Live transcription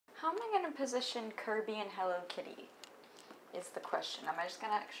gonna position Kirby and Hello Kitty? Is the question. Should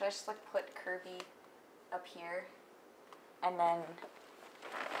I just like put Kirby up here and then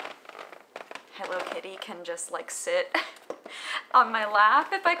Hello Kitty can just like sit on my lap?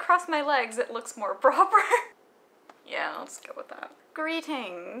 If I cross my legs, it looks more proper. Yeah, let's go with that.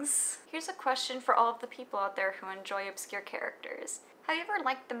 Greetings! Here's a question for all of the people out there who enjoy obscure characters. Have you ever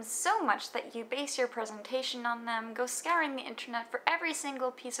liked them so much that you base your presentation on them, go scouring the internet for every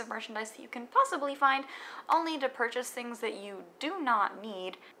single piece of merchandise that you can possibly find, only to purchase things that you do not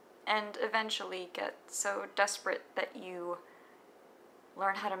need, and eventually get so desperate that you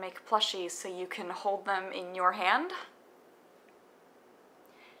learn how to make plushies so you can hold them in your hand?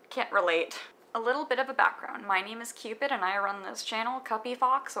 Can't relate. A little bit of a background. My name is Cupid and I run this channel, Cuppy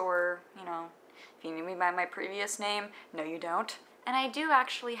Fox, or, you know, if you knew me by my previous name, no you don't. And I do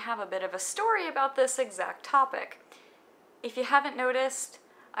actually have a bit of a story about this exact topic. If you haven't noticed,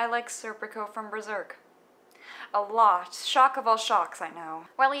 I like Serpico from Berserk. A lot. Shock of all shocks, I know.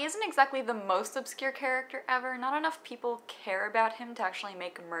 While he isn't exactly the most obscure character ever, not enough people care about him to actually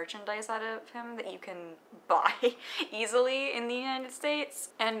make merchandise out of him that you can buy easily in the United States.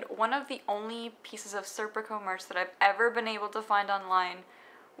 And one of the only pieces of Serpico merch that I've ever been able to find online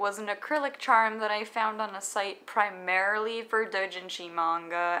was an acrylic charm that I found on a site primarily for doujinshi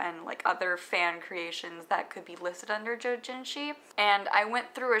manga and like other fan creations that could be listed under doujinshi. And I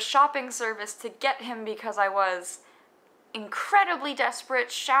went through a shopping service to get him because I was incredibly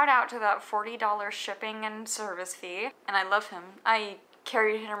desperate. Shout out to that $40 shipping and service fee. And I love him. I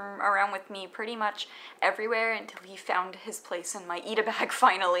carried him around with me pretty much everywhere until he found his place in my Ita bag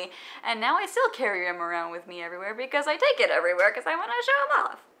finally. And now I still carry him around with me everywhere because I take it everywhere because I want to show him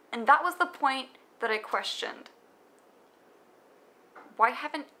off. And that was the point that I questioned. Why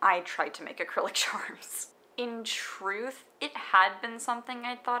haven't I tried to make acrylic charms? In truth, it had been something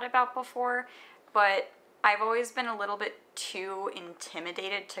I'd thought about before, but I've always been a little bit too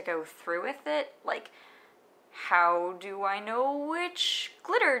intimidated to go through with it. Like, how do I know which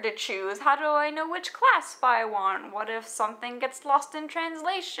glitter to choose? How do I know which clasp I want? What if something gets lost in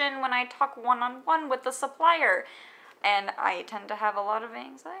translation when I talk one-on-one with the supplier? And I tend to have a lot of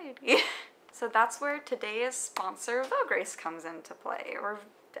anxiety. So that's where today's sponsor, vograce, comes into play. Or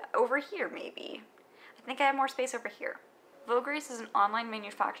over here, maybe. I think I have more space over here. Vograce is an online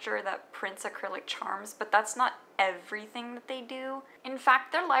manufacturer that prints acrylic charms, but that's not everything that they do. In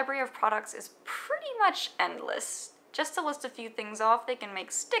fact, their library of products is pretty much endless. Just to list a few things off, they can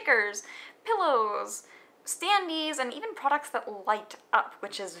make stickers, pillows, standees, and even products that light up,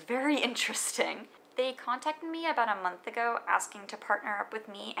 which is very interesting. They contacted me about a month ago asking to partner up with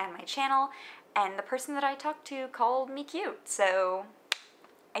me and my channel, and the person that I talked to called me cute, so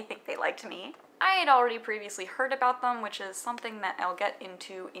I think they liked me. I had already previously heard about them, which is something that I'll get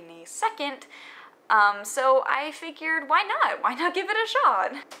into in a second, so I figured, why not? Why not give it a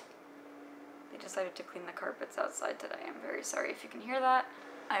shot? They decided to clean the carpets outside today. I'm very sorry if you can hear that.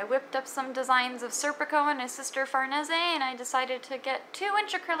 I whipped up some designs of Serpico and his sister Farnese, and I decided to get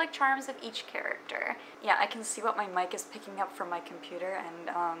 2-inch acrylic charms of each character. Yeah, I can see what my mic is picking up from my computer, and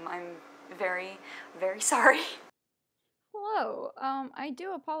I'm very, very sorry. Hello, I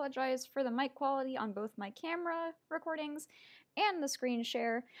do apologize for the mic quality on both my camera recordings and the screen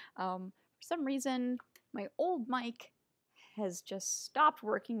share. For some reason, my old mic has just stopped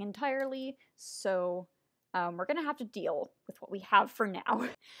working entirely, so we're gonna have to deal with what we have for now.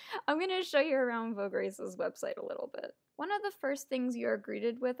 I'm gonna show you around vograce's website a little bit. One of the first things you're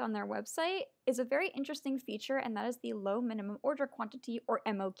greeted with on their website is a very interesting feature, and that is the low minimum order quantity, or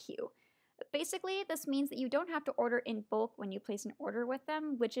MOQ. Basically, this means that you don't have to order in bulk when you place an order with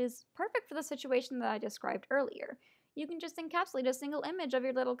them, which is perfect for the situation that I described earlier. You can just encapsulate a single image of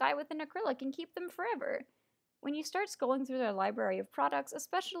your little guy with an acrylic and keep them forever. When you start scrolling through their library of products,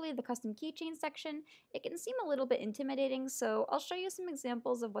 especially the custom keychain section, it can seem a little bit intimidating, so I'll show you some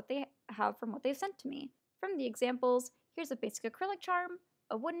examples of what they have from what they've sent to me. From the examples, here's a basic acrylic charm,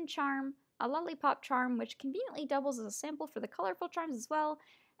 a wooden charm, a lollipop charm, which conveniently doubles as a sample for the colorful charms as well,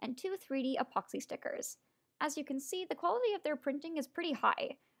 and 2 3D epoxy stickers. As you can see, the quality of their printing is pretty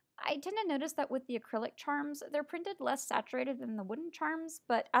high. I tend to notice that with the acrylic charms, they're printed less saturated than the wooden charms,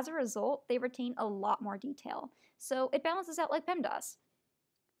 but as a result, they retain a lot more detail, so it balances out like PEMDAS.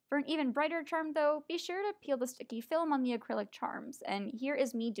 For an even brighter charm though, be sure to peel the sticky film on the acrylic charms, and here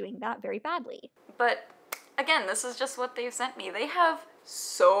is me doing that very badly. But again, this is just what they've sent me. They have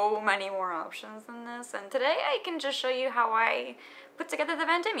so many more options than this, and today I can just show you how I put together the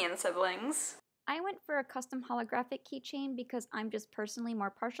Van Diemen siblings. I went for a custom holographic keychain because I'm just personally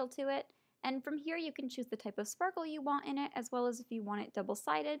more partial to it, And from here you can choose the type of sparkle you want in it, as well as if you want it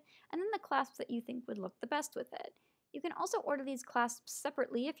double-sided, and then the clasps that you think would look the best with it. You can also order these clasps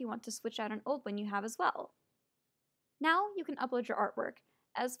separately if you want to switch out an old one you have as well. Now you can upload your artwork.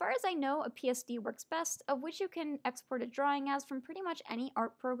 As far as I know, a PSD works best, of which you can export a drawing as from pretty much any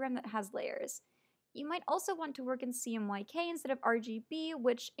art program that has layers. You might also want to work in CMYK instead of RGB,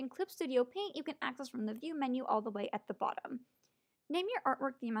 which in Clip Studio Paint you can access from the View menu all the way at the bottom. Name your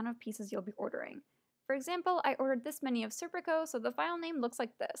artwork the amount of pieces you'll be ordering. For example, I ordered this many of Serpico, so the file name looks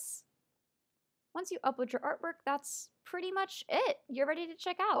like this. Once you upload your artwork, that's pretty much it. You're ready to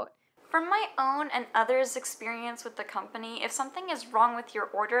check out. From my own and others' experience with the company, if something is wrong with your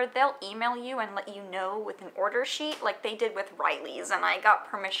order, they'll email you and let you know with an order sheet like they did with Riley's, and I got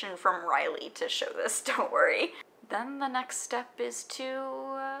permission from Riley to show this, don't worry. Then the next step is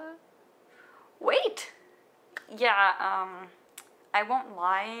to, wait. Yeah, I won't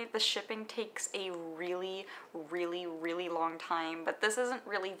lie, the shipping takes a really long time, but this isn't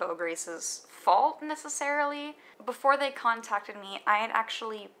really vograce's fault necessarily. Before they contacted me, I had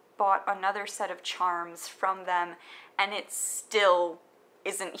actually bought another set of charms from them, and it still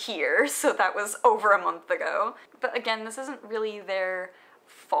isn't here, so that was over a month ago. But again, this isn't really their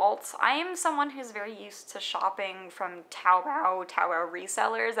fault. I am someone who's very used to shopping from Taobao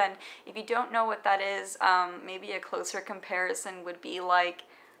resellers, and if you don't know what that is, maybe a closer comparison would be like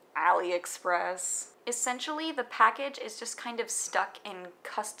AliExpress. Essentially, the package is just kind of stuck in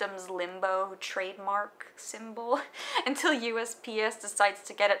customs limbo trademark symbol until USPS decides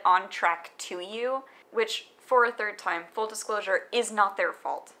to get it on track to you, which, for a third time, full disclosure, is not their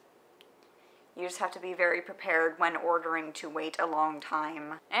fault. You just have to be very prepared when ordering to wait a long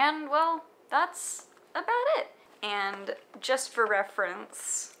time. And, well, that's about it. And just for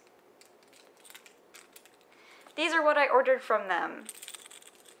reference, these are what I ordered from them.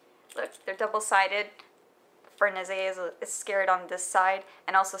 Look, they're double-sided. Ferneze is scared on this side,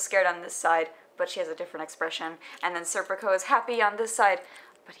 and also scared on this side, but she has a different expression. And then Serpico is happy on this side,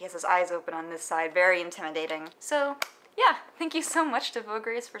 but he has his eyes open on this side. Very intimidating. So, yeah, thank you so much to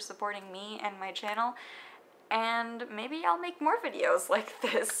vograce for supporting me and my channel, and maybe I'll make more videos like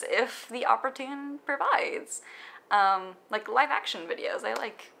this if the opportune provides. Like live-action videos. I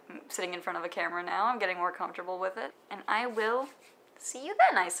like sitting in front of a camera now. I'm getting more comfortable with it, and I will see you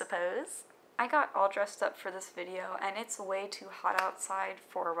then, I suppose. I got all dressed up for this video, and it's way too hot outside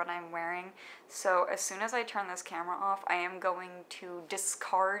for what I'm wearing, so as soon as I turn this camera off, I am going to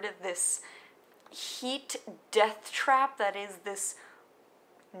discard this heat death trap that is this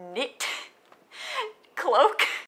knit cloak.